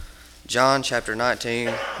John chapter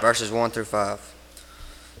 19, verses 1 through 5.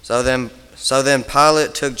 So then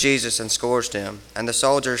Pilate took Jesus and scourged him, and the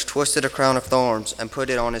soldiers twisted a crown of thorns and put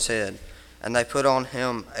it on his head, and they put on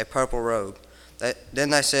him a purple robe. Then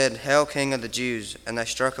they said, "Hail, King of the Jews!" and they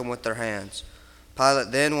struck him with their hands.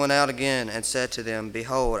 Pilate then went out again and said to them,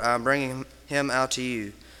 "Behold, I am bringing him out to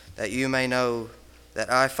you, that you may know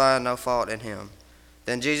that I find no fault in him."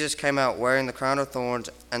 Then Jesus came out wearing the crown of thorns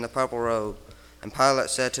and the purple robe, and Pilate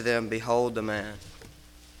said to them, "Behold the man."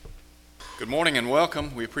 Good morning and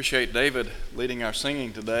welcome. We appreciate David leading our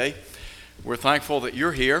singing today. We're thankful that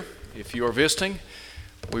you're here. If you are visiting,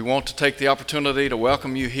 we want to take the opportunity to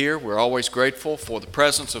welcome you here. We're always grateful for the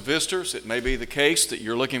presence of visitors. It may be the case that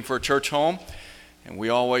you're looking for a church home, and we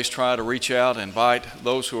always try to reach out and invite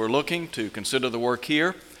those who are looking to consider the work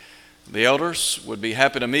here. The elders would be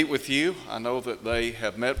happy to meet with you. I know that they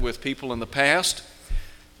have met with people in the past,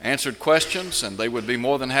 answered questions, and they would be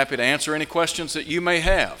more than happy to answer any questions that you may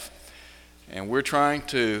have. And we're trying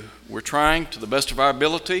to the best of our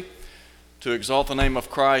ability to exalt the name of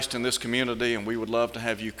Christ in this community, and we would love to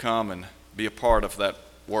have you come and be a part of that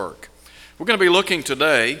work. We're going to be looking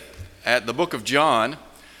today at the book of John,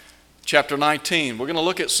 chapter 19. We're going to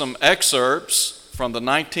look at some excerpts from the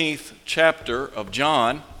 19th chapter of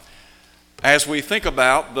John as we think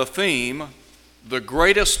about the theme, the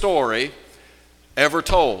greatest story ever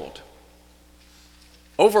told.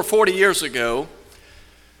 Over 40 years ago,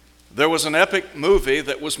 there was an epic movie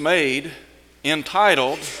that was made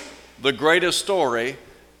entitled The Greatest Story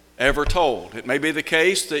Ever Told. It may be the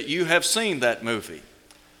case that you have seen that movie,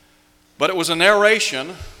 but it was a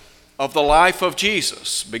narration of the life of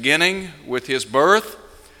Jesus, beginning with his birth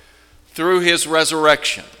through his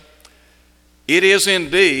resurrection. It is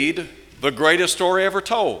indeed the greatest story ever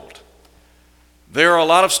told. There are a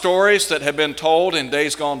lot of stories that have been told in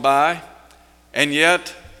days gone by, and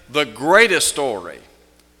yet the greatest story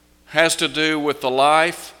has to do with the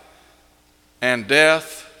life and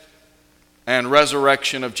death and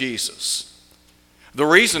resurrection of Jesus. The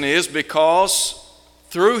reason is because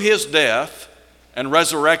through his death and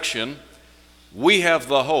resurrection, we have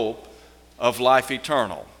the hope of life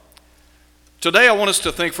eternal. Today I want us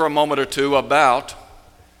to think for a moment or two about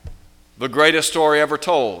the greatest story ever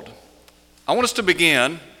told. I want us to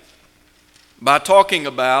begin by talking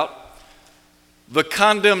about the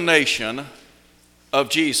condemnation of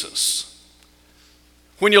Jesus.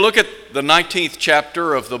 When you look at the 19th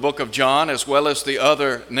chapter of the book of John, as well as the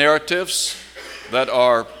other narratives that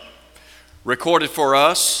are recorded for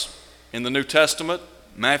us in the New Testament,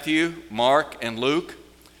 Matthew, Mark, and Luke,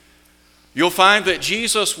 you'll find that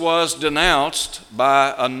Jesus was denounced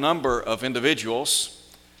by a number of individuals.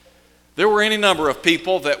 There were any number of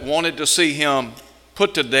people that wanted to see him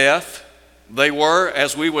put to death. They were,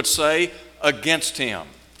 as we would say, against him.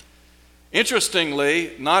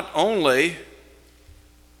 Interestingly, not only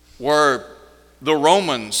were the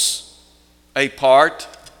Romans a part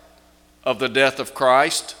of the death of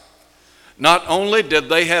Christ, not only did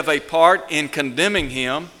they have a part in condemning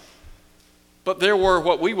him, but there were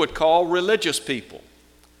what we would call religious people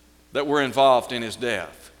that were involved in his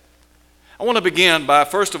death. I want to begin by,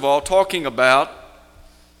 first of all, talking about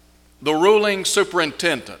the ruling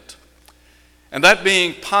superintendent, and that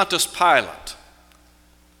being Pontius Pilate.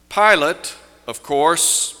 Pilate, of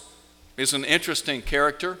course, is an interesting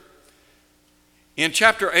character. In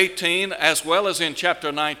chapter 18, as well as in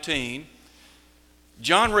chapter 19,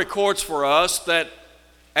 John records for us that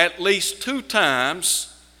at least 2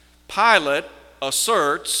 times Pilate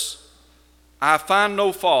asserts, "I find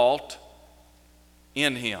no fault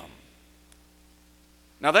in him."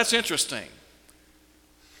 Now that's interesting,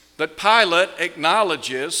 that Pilate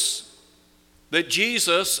acknowledges that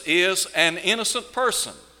Jesus is an innocent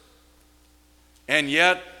person. And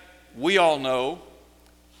yet, we all know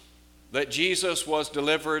that Jesus was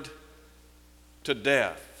delivered to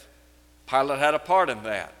death. Pilate had a part in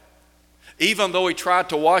that, even though he tried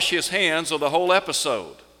to wash his hands of the whole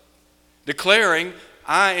episode, declaring,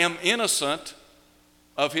 "I am innocent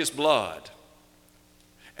of his blood."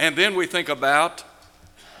 And then we think about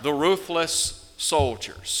the ruthless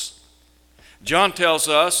soldiers. John tells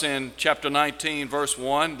us in chapter 19, verse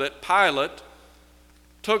 1, that Pilate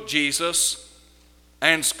took Jesus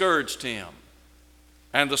and scourged him,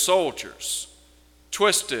 and the soldiers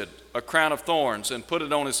twisted a crown of thorns and put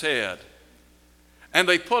it on his head, and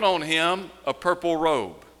they put on him a purple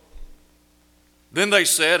robe. Then they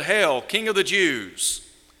said, "Hail, King of the Jews!"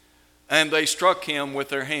 and they struck him with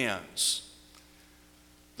their hands.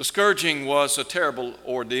 The scourging was a terrible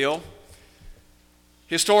ordeal.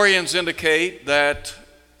 Historians indicate that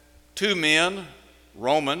 2 men,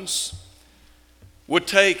 Romans, would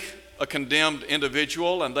take a condemned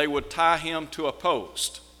individual and they would tie him to a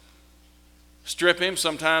post, strip him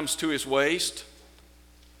sometimes to his waist,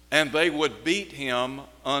 and they would beat him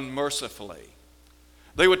unmercifully.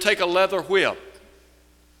 They would take a leather whip,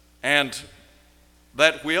 and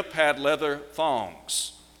that whip had leather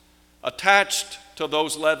thongs. Attached to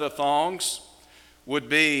those leather thongs would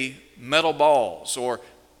be metal balls or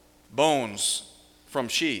bones from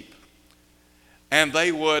sheep. And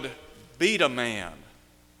they would beat a man,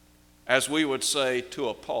 as we would say, to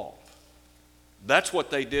a pulp. That's what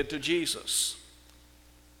they did to Jesus.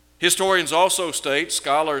 Historians also state,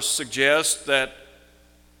 scholars suggest, that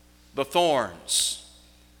the thorns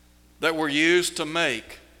that were used to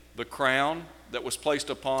make the crown that was placed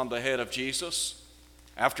upon the head of Jesus,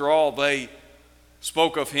 after all, they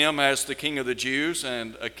spoke of him as the King of the Jews,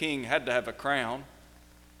 and a king had to have a crown.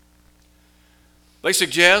 They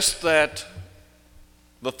suggest that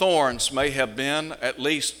the thorns may have been at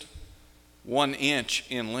least 1 inch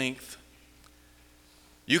in length.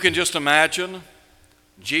 You can just imagine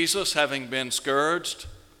Jesus having been scourged,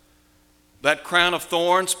 that crown of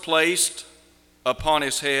thorns placed upon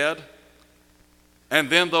his head,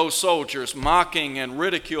 and then those soldiers mocking and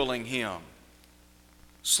ridiculing him,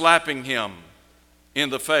 slapping him in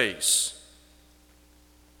the face.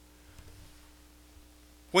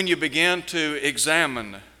 When you begin to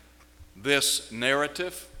examine this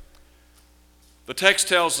narrative, the text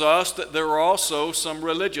tells us that there were also some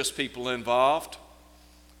religious people involved.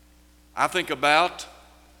 I think about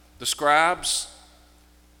the scribes,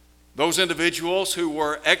 those individuals who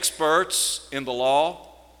were experts in the law,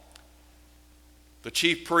 the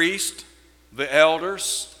chief priest, the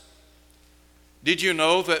elders. Did you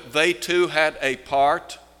know that they too had a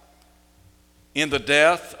part in the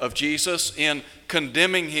death of Jesus, in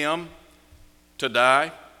condemning him to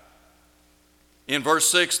die? In verse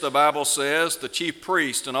 6, the Bible says, the chief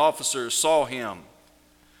priest and officers saw him.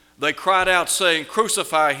 They cried out, saying,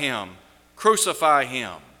 "Crucify him, crucify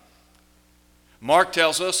him." Mark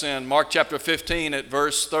tells us in Mark chapter 15 at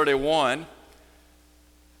verse 31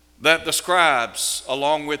 that the scribes,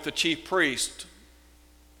 along with the chief priest,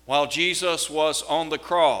 while Jesus was on the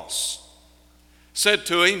cross, said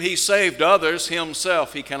to him, "He saved others,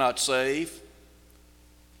 himself he cannot save."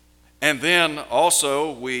 And then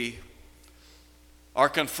also we are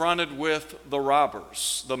confronted with the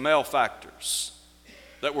robbers, the malefactors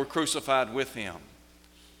that were crucified with him.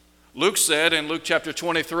 Luke said in Luke chapter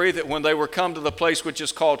 23 that when they were come to the place which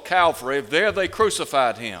is called Calvary, there they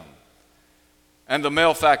crucified him. And the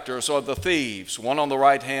malefactors, or the thieves, one on the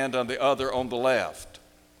right hand and the other on the left.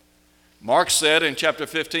 Mark said in chapter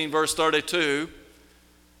 15, verse 32,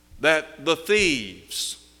 that the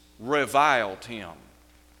thieves reviled him.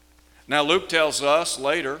 Now Luke tells us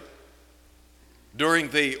later, during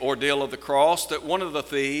the ordeal of the cross, that one of the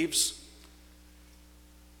thieves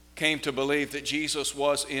came to believe that Jesus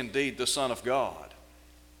was indeed the Son of God.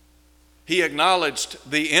 He acknowledged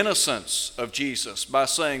the innocence of Jesus by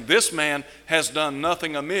saying, "This man has done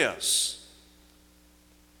nothing amiss."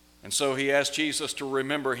 And so he asked Jesus to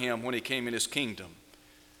remember him when he came in his kingdom.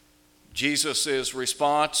 Jesus'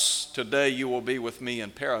 response, "Today you will be with me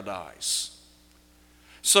in paradise."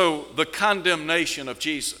 So the condemnation of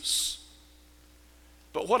Jesus.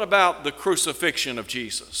 But what about the crucifixion of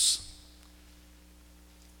Jesus?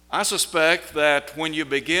 I suspect that when you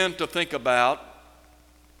begin to think about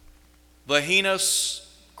the heinous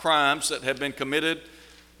crimes that have been committed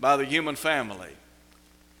by the human family,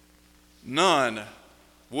 none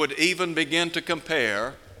would even begin to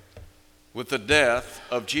compare with the death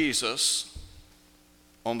of Jesus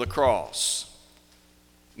on the cross.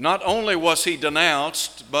 Not only was he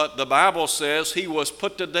denounced, but the Bible says he was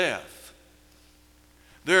put to death.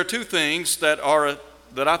 There are two things that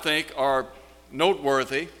I think are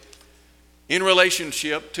noteworthy in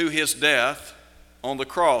relationship to his death on the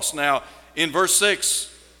cross. Now, in verse 6,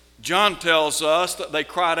 John tells us that they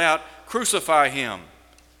cried out, "Crucify him,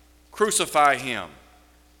 crucify him."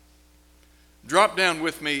 Drop down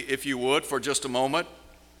with me, if you would, for just a moment,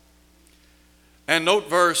 and note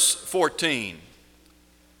verse 14.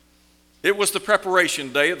 It was the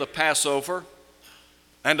preparation day of the Passover,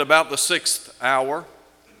 and about the 6th hour.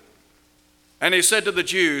 And he said to the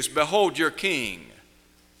Jews, "Behold your king."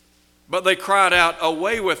 But they cried out,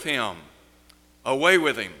 "Away with him, away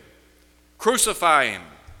with him, crucify him."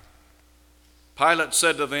 Pilate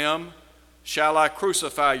said to them, "Shall I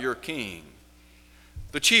crucify your king?"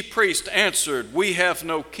 The chief priest answered, "We have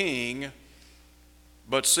no king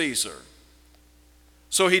but Caesar."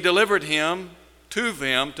 So he delivered him to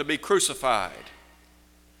them to be crucified.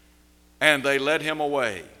 And they led him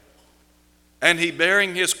away. And he,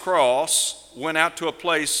 bearing his cross, went out to a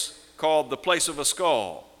place called the place of a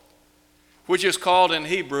skull, which is called in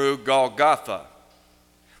Hebrew Golgotha,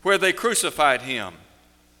 where they crucified him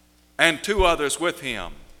and two others with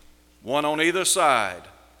him, one on either side,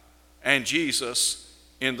 and Jesus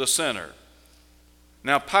in the center.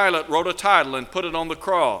 Now Pilate wrote a title and put it on the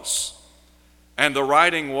cross, and the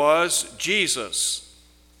writing was, Jesus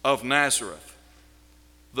of Nazareth,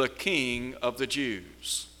 the King of the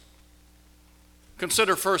Jews.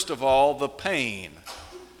 Consider first of all the pain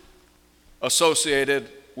associated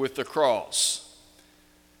with the cross.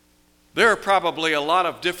 There are probably a lot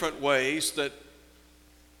of different ways that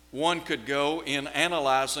one could go in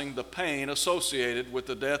analyzing the pain associated with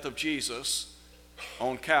the death of Jesus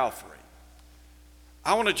on Calvary.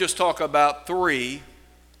 I want to just talk about three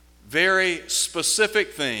very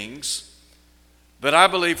specific things that I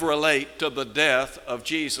believe relate to the death of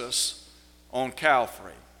Jesus on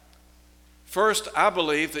Calvary. First, I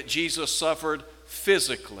believe that Jesus suffered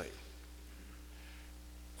physically.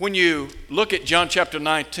 When you look at John chapter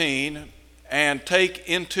 19 and take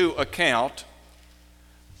into account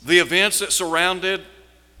the events that surrounded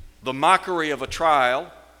the mockery of a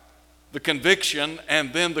trial, the conviction,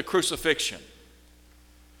 and then the crucifixion,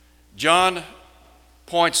 John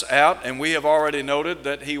points out, and we have already noted,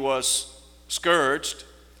 that he was scourged.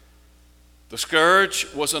 The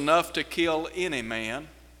scourge was enough to kill any man.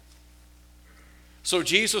 So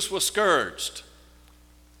Jesus was scourged.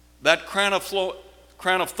 That crown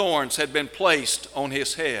of thorns had been placed on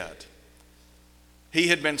his head. He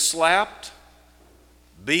had been slapped,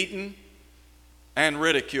 beaten, and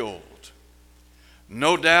ridiculed.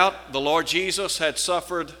 No doubt the Lord Jesus had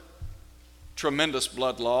suffered tremendous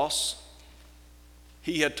blood loss.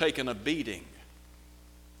 He had taken a beating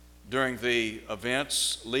during the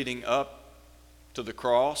events leading up to the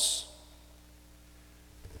cross.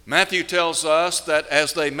 Matthew tells us that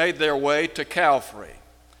as they made their way to Calvary,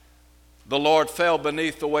 the Lord fell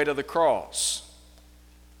beneath the weight of the cross.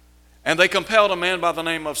 And they compelled a man by the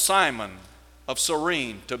name of Simon of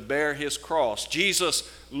Cyrene to bear his cross. Jesus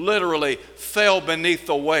literally fell beneath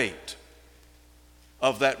the weight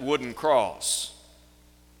of that wooden cross.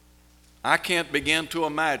 I can't begin to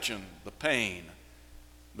imagine the pain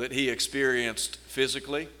that he experienced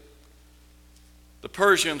physically. The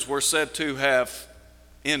Persians were said to have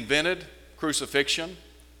invented crucifixion.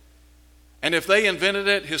 And if they invented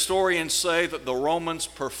it, historians say that the Romans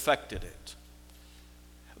perfected it.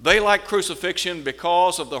 They liked crucifixion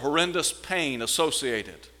because of the horrendous pain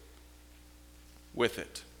associated with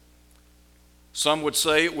it. Some would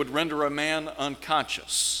say it would render a man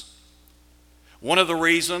unconscious. One of the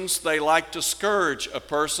reasons they like to scourge a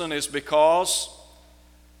person is because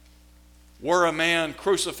were a man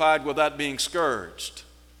crucified without being scourged,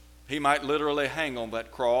 he might literally hang on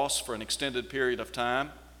that cross for an extended period of time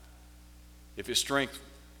if his strength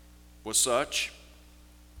was such.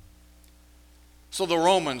 So the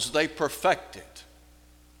Romans, they perfected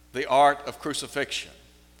the art of crucifixion.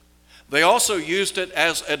 They also used it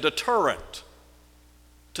as a deterrent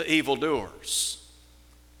to evildoers.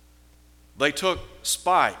 They took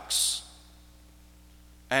spikes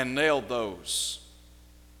and nailed those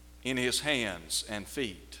in his hands and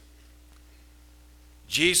feet.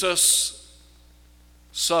 Jesus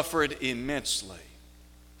suffered immensely,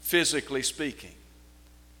 physically speaking.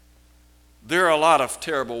 There are a lot of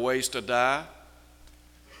terrible ways to die.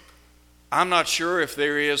 I'm not sure if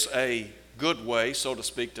there is a good way, so to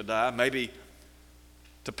speak, to die. Maybe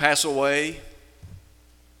to pass away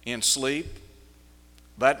in sleep.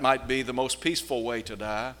 That might be the most peaceful way to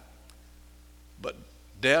die. But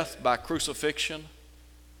death by crucifixion,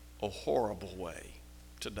 a horrible way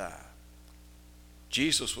to die.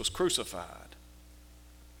 Jesus was crucified.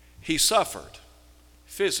 He suffered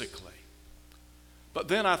physically. But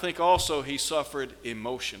then I think also he suffered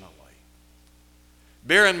emotionally.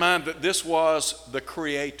 Bear in mind that this was the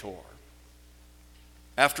Creator.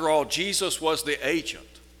 After all, Jesus was the agent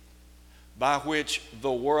by which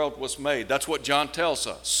the world was made. That's what John tells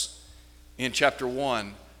us in chapter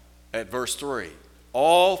 1 at verse 3.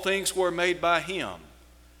 All things were made by him,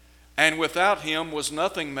 and without him was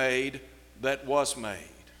nothing made that was made.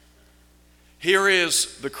 Here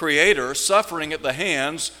is the Creator suffering at the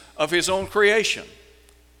hands of his own creation.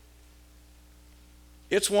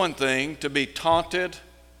 It's one thing to be taunted,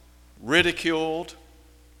 ridiculed,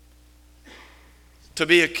 to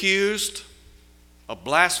be accused of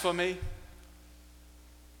blasphemy.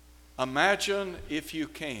 Imagine, if you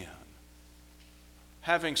can,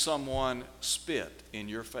 having someone spit in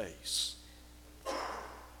your face.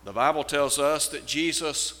 The Bible tells us that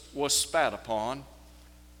Jesus was spat upon.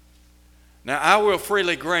 Now, I will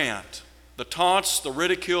freely grant the taunts, the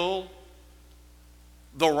ridicule,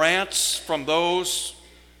 the rants from those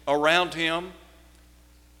around him.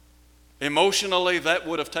 Emotionally, that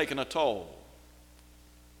would have taken a toll.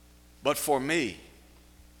 But for me,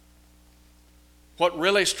 what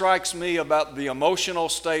really strikes me about the emotional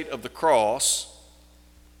state of the cross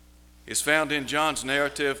is found in John's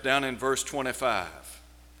narrative down in verse 25.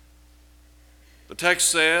 The text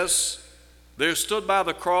says, "There stood by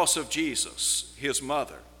the cross of Jesus his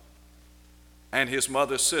mother and his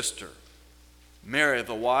mother's sister, Mary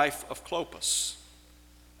the wife of Clopas,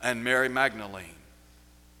 and Mary Magdalene.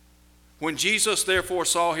 When Jesus therefore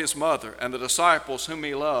saw his mother and the disciples whom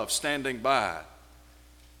he loved standing by,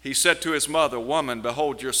 he said to his mother, 'Woman,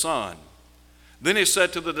 behold your son.' Then he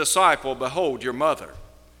said to the disciple, 'Behold your mother.'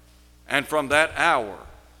 And from that hour,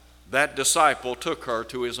 that disciple took her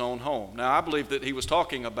to his own home." Now, I believe that he was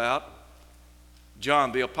talking about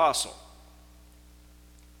John the Apostle.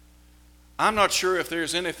 I'm not sure if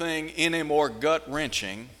there's anything any more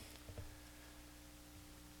gut-wrenching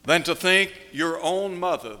than to think your own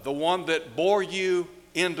mother, the one that bore you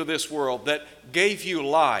into this world, that gave you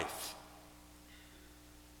life,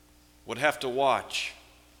 would have to watch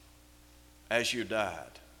as you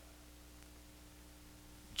died.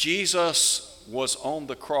 Jesus was on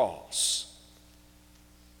the cross,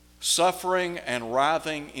 suffering and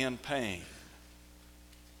writhing in pain.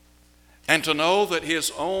 And to know that his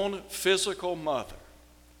own physical mother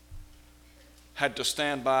had to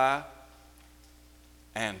stand by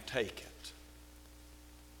and take it.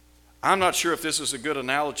 I'm not sure if this is a good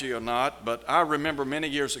analogy or not, but I remember many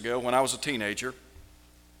years ago when I was a teenager,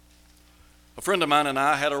 a friend of mine and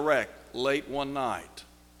I had a wreck late one night.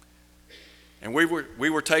 And we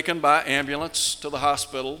were taken by ambulance to the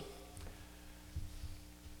hospital,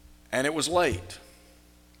 and it was late.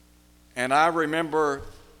 And I remember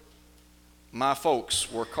my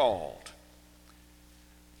folks were called.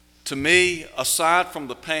 To me, aside from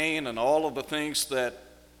the pain and all of the things that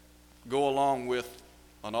go along with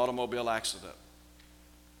an automobile accident,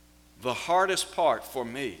 the hardest part for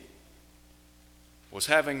me was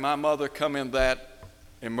having my mother come in that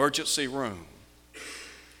emergency room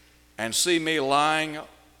and see me lying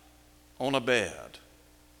on a bed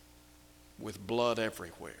with blood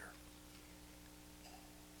everywhere.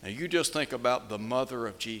 Now you just think about the mother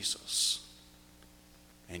of Jesus,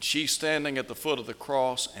 and she's standing at the foot of the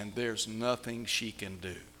cross, and there's nothing she can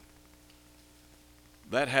do.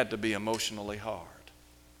 That had to be emotionally hard.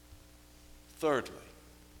 Thirdly,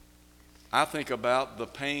 I think about the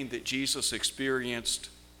pain that Jesus experienced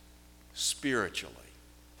spiritually.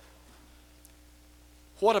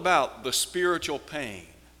 What about the spiritual pain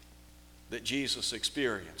that Jesus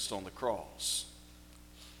experienced on the cross?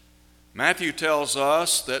 Matthew tells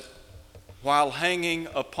us that while hanging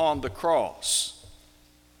upon the cross,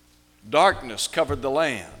 darkness covered the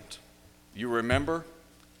land. You remember?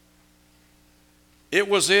 It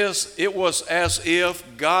was as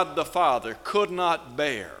if God the Father could not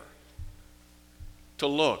bear to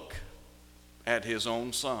look at his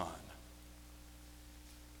own Son.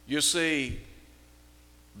 You see,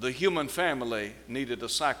 the human family needed a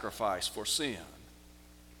sacrifice for sin,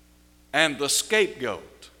 and the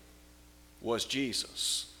scapegoat was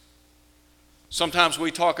Jesus. Sometimes we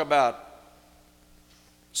talk about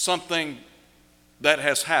something that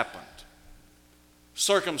has happened.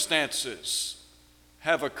 Circumstances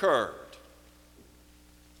have occurred,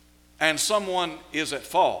 and someone is at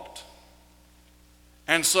fault.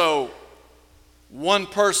 And so one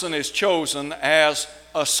person is chosen as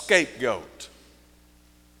a scapegoat.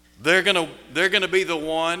 They're going to be the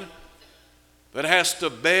one that has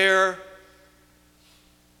to bear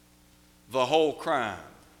the whole crime.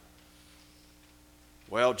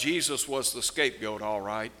 Well, Jesus was the scapegoat, all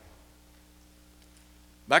right.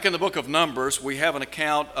 Back in the book of Numbers, we have an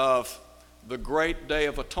account of the great Day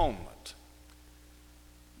of Atonement.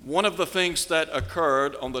 One of the things that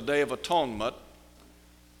occurred on the Day of Atonement,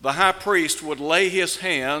 the high priest would lay his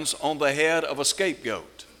hands on the head of a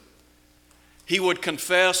scapegoat. He would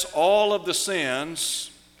confess all of the sins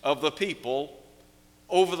of the people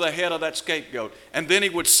over the head of that scapegoat. And then he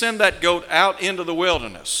would send that goat out into the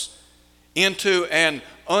wilderness, into an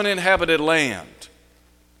uninhabited land,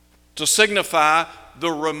 to signify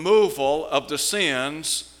the removal of the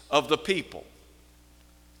sins of the people.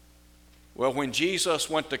 Well, when Jesus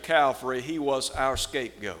went to Calvary, he was our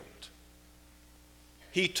scapegoat.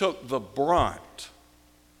 He took the brunt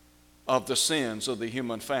of the sins of the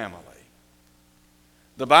human family.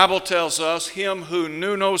 The Bible tells us, him who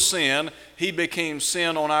knew no sin, he became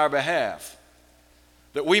sin on our behalf,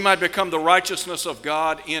 that we might become the righteousness of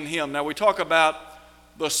God in him. Now we talk about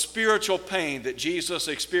the spiritual pain that Jesus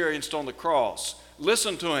experienced on the cross.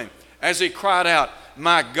 Listen to him. as he cried out,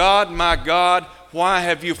 my God, why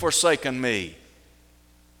have you forsaken me?"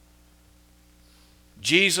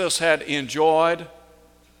 Jesus had enjoyed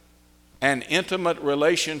an intimate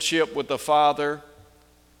relationship with the Father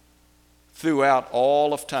throughout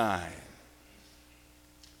all of time.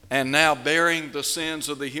 And now, bearing the sins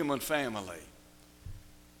of the human family,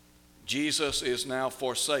 Jesus is now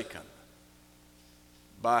forsaken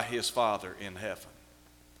by his Father in heaven.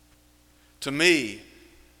 To me,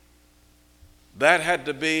 that had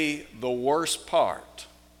to be the worst part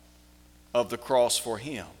of the cross for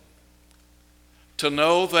him. To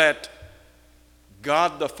know that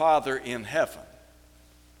God the Father in heaven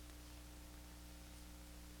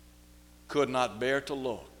could not bear to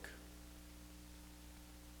look.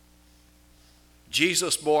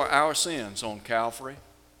 Jesus bore our sins on Calvary.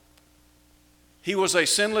 He was a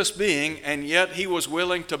sinless being, and yet he was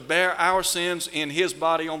willing to bear our sins in his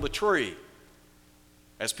body on the tree.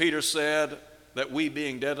 As Peter said, that we,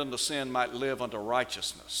 being dead unto sin, might live unto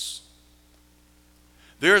righteousness.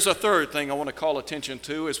 There's a third thing I want to call attention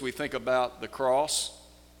to as we think about the cross.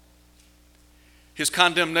 His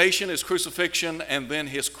condemnation, his crucifixion, and then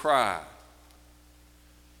his cry.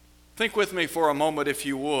 Think with me for a moment, if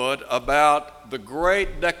you would, about the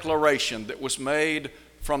great declaration that was made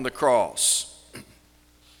from the cross.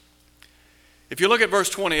 If you look at verse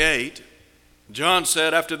 28, John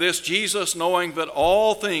said, "After this, Jesus, knowing that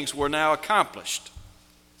all things were now accomplished,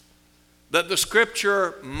 that the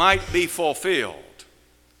scripture might be fulfilled,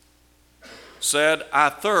 said, I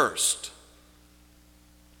thirst."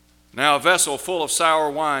 Now a vessel full of sour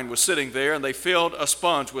wine was sitting there, and they filled a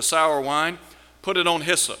sponge with sour wine, put it on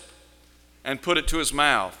hyssop, and put it to his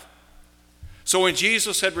mouth. So when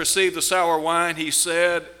Jesus had received the sour wine, he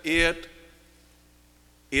said, "It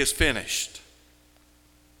is finished."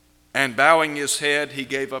 And bowing his head, he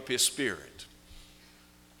gave up his spirit.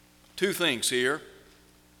 Two things here.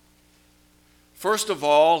 First of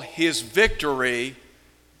all, his victory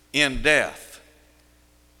in death.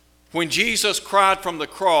 When Jesus cried from the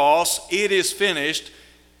cross, "It is finished,"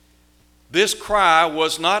 this cry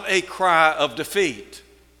was not a cry of defeat.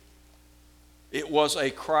 It was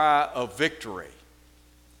a cry of victory.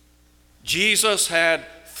 Jesus had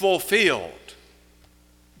fulfilled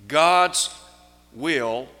God's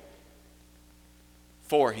will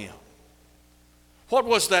for him. What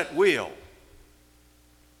was that will?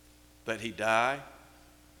 That he die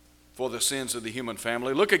for the sins of the human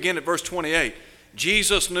family. Look again at verse 28.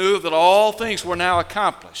 Jesus knew that all things were now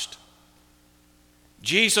accomplished.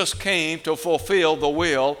 Jesus came to fulfill the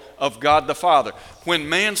will of God the Father. When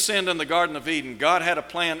man sinned in the Garden of Eden, God had a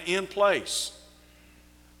plan in place.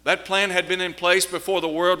 That plan had been in place before the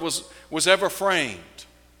world was ever framed.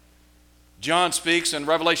 John speaks in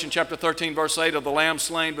Revelation chapter 13, verse 8, of the Lamb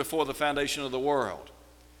slain before the foundation of the world.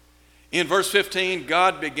 In verse 15,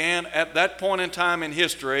 God began at that point in time in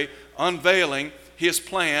history unveiling his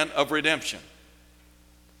plan of redemption.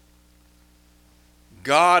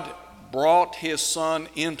 God brought his Son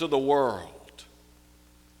into the world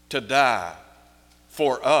to die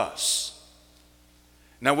for us.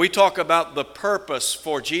 Now we talk about the purpose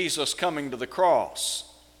for Jesus coming to the cross.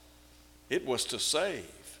 It was to save.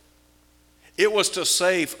 It was to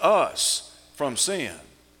save us from sin.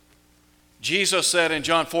 Jesus said in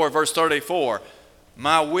John 4, verse 34,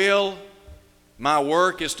 my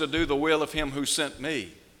work is to do the will of him who sent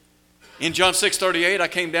me. In John 6:38, I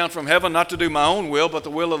came down from heaven not to do my own will, but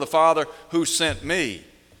the will of the Father who sent me.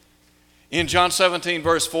 In John 17,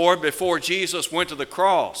 verse 4, before Jesus went to the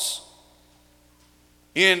cross,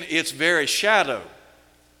 in its very shadow,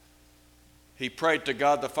 he prayed to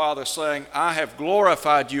God the Father, saying, I have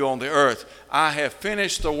glorified you on the earth. I have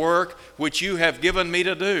finished the work which you have given me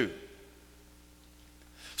to do.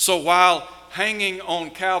 So while hanging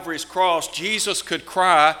on Calvary's cross, Jesus could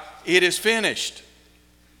cry, it is finished.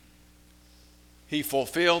 He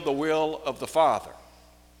fulfilled the will of the Father.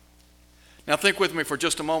 Now think with me for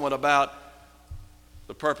just a moment about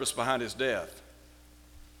the purpose behind his death.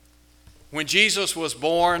 When Jesus was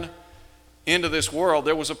born into this world,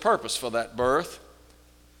 there was a purpose for that birth.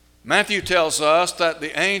 Matthew tells us that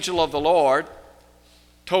the angel of the Lord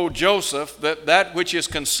told Joseph that that which is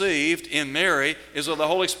conceived in Mary is of the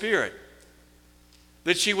Holy Spirit,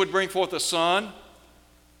 that she would bring forth a son,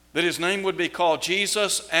 that his name would be called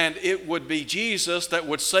Jesus, and it would be Jesus that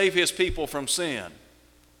would save his people from sin.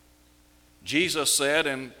 Jesus said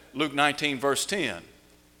in Luke 19, verse 10,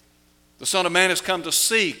 the Son of Man has come to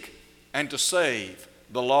seek and to save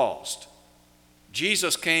the lost.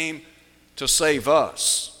 Jesus came to save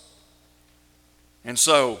us. And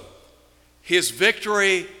so, his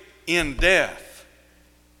victory in death,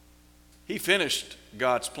 he finished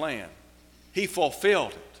God's plan. He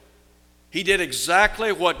fulfilled it. He did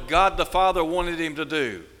exactly what God the Father wanted him to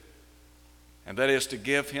do, and that is to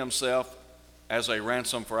give himself as a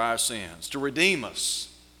ransom for our sins, to redeem us.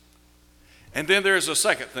 And then there's a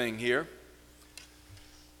second thing here.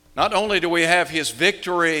 Not only do we have his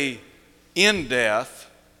victory in death,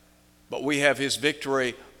 but we have his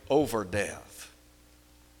victory over death.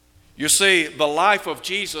 You see, the life of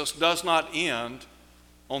Jesus does not end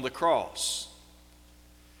on the cross.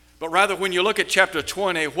 But rather, when you look at chapter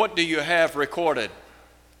 20, what do you have recorded?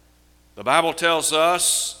 The Bible tells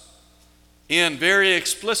us in very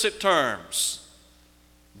explicit terms.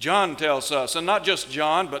 John tells us, and not just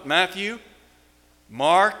John, but Matthew,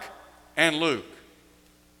 Mark, and Luke,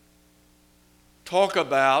 talk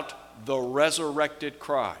about the resurrected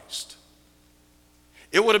Christ.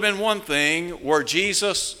 It would have been one thing were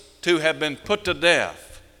Jesus to have been put to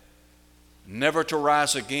death, never to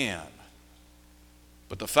rise again.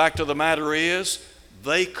 But the fact of the matter is,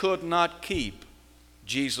 they could not keep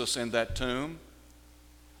Jesus in that tomb.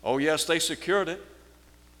 Oh yes, they secured it.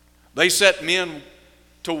 They set men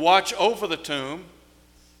to watch over the tomb.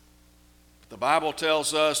 The Bible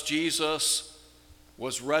tells us Jesus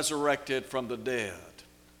was resurrected from the dead.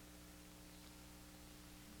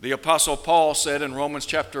 The Apostle Paul said in Romans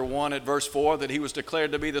chapter 1 at verse 4 that he was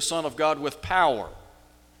declared to be the Son of God with power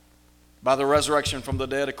by the resurrection from the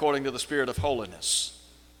dead according to the Spirit of holiness.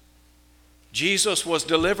 Jesus was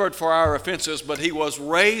delivered for our offenses, but he was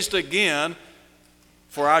raised again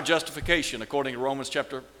for our justification according to Romans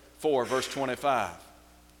chapter 4 verse 25.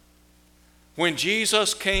 When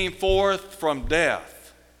Jesus came forth from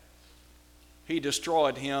death, he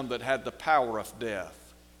destroyed him that had the power of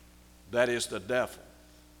death, that is the devil.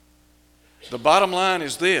 The bottom line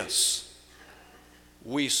is this: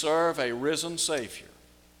 we serve a risen Savior.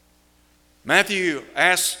 Matthew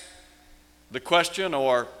asks the question,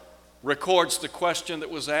 or records the question that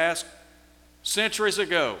was asked centuries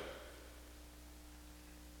ago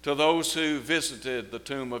to those who visited the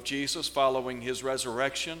tomb of Jesus following his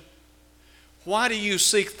resurrection. Why do you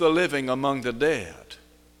seek the living among the dead?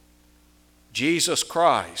 Jesus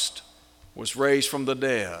Christ was raised from the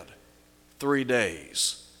dead 3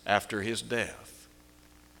 days after his death.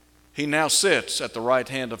 He now sits at the right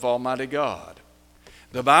hand of Almighty God.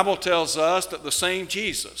 The Bible tells us that the same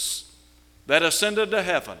Jesus that ascended to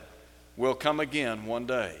heaven will come again one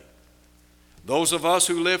day. Those of us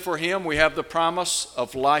who live for him, we have the promise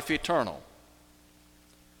of life eternal.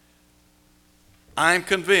 I'm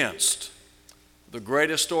convinced the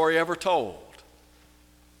greatest story ever told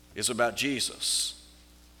is about Jesus,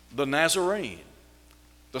 the Nazarene,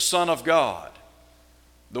 the Son of God,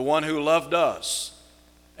 the one who loved us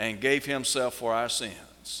and gave himself for our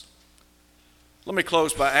sins. Let me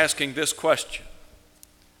close by asking this question: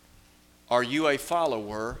 are you a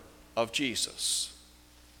follower of Jesus?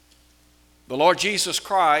 The Lord Jesus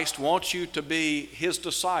Christ wants you to be his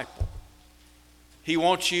disciple. He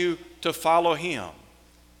wants you to follow him.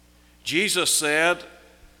 Jesus said,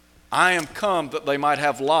 I am come that they might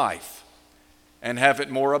have life and have it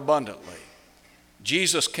more abundantly.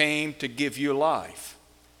 Jesus came to give you life.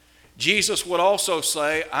 Jesus would also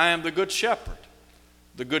say, I am the good shepherd.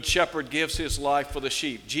 The good shepherd gives his life for the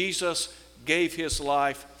sheep. Jesus gave his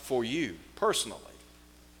life for you personally.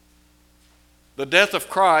 The death of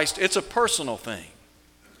Christ, it's a personal thing.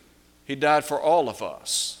 He died for all of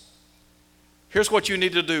us. Here's what you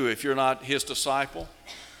need to do if you're not his disciple.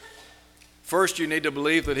 First, you need to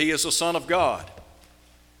believe that he is the Son of God.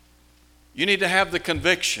 You need to have the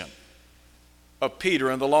conviction of Peter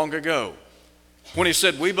in the long ago when he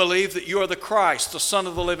said, we believe that you are the Christ, the Son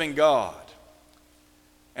of the living God.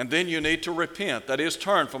 And then you need to repent, that is,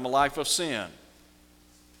 turn from a life of sin.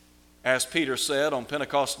 As Peter said on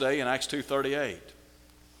Pentecost Day in Acts 2:38.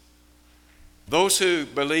 Those who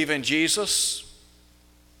believe in Jesus,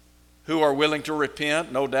 who are willing to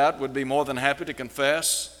repent, no doubt would be more than happy to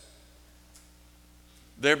confess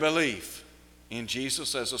their belief in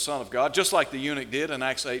Jesus as the Son of God, just like the eunuch did in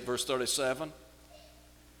Acts 8 verse 37.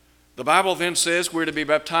 The Bible then says we're to be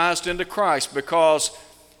baptized into Christ because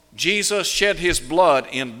Jesus shed his blood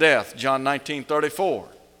in death, John 19:34.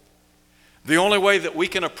 The only way that we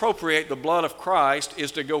can appropriate the blood of Christ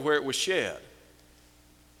is to go where it was shed.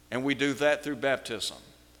 And we do that through baptism.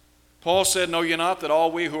 Paul said, know ye not that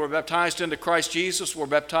all we who were baptized into Christ Jesus were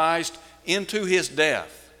baptized into his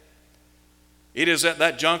death? It is at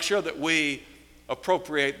that juncture that we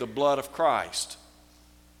appropriate the blood of Christ,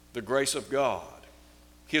 the grace of God,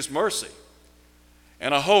 his mercy,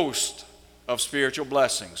 and a host of spiritual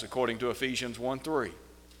blessings, according to Ephesians 1:3.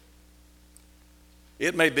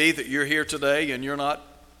 It may be that you're here today and you're not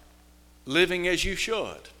living as you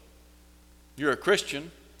should. You're a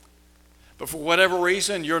Christian, but for whatever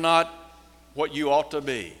reason, you're not what you ought to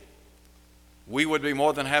be. We would be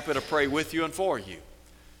more than happy to pray with you and for you.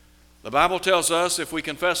 The Bible tells us if we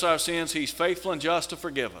confess our sins, He's faithful and just to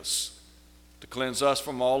forgive us, to cleanse us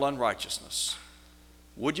from all unrighteousness.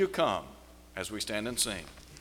 Would you come as we stand and sing?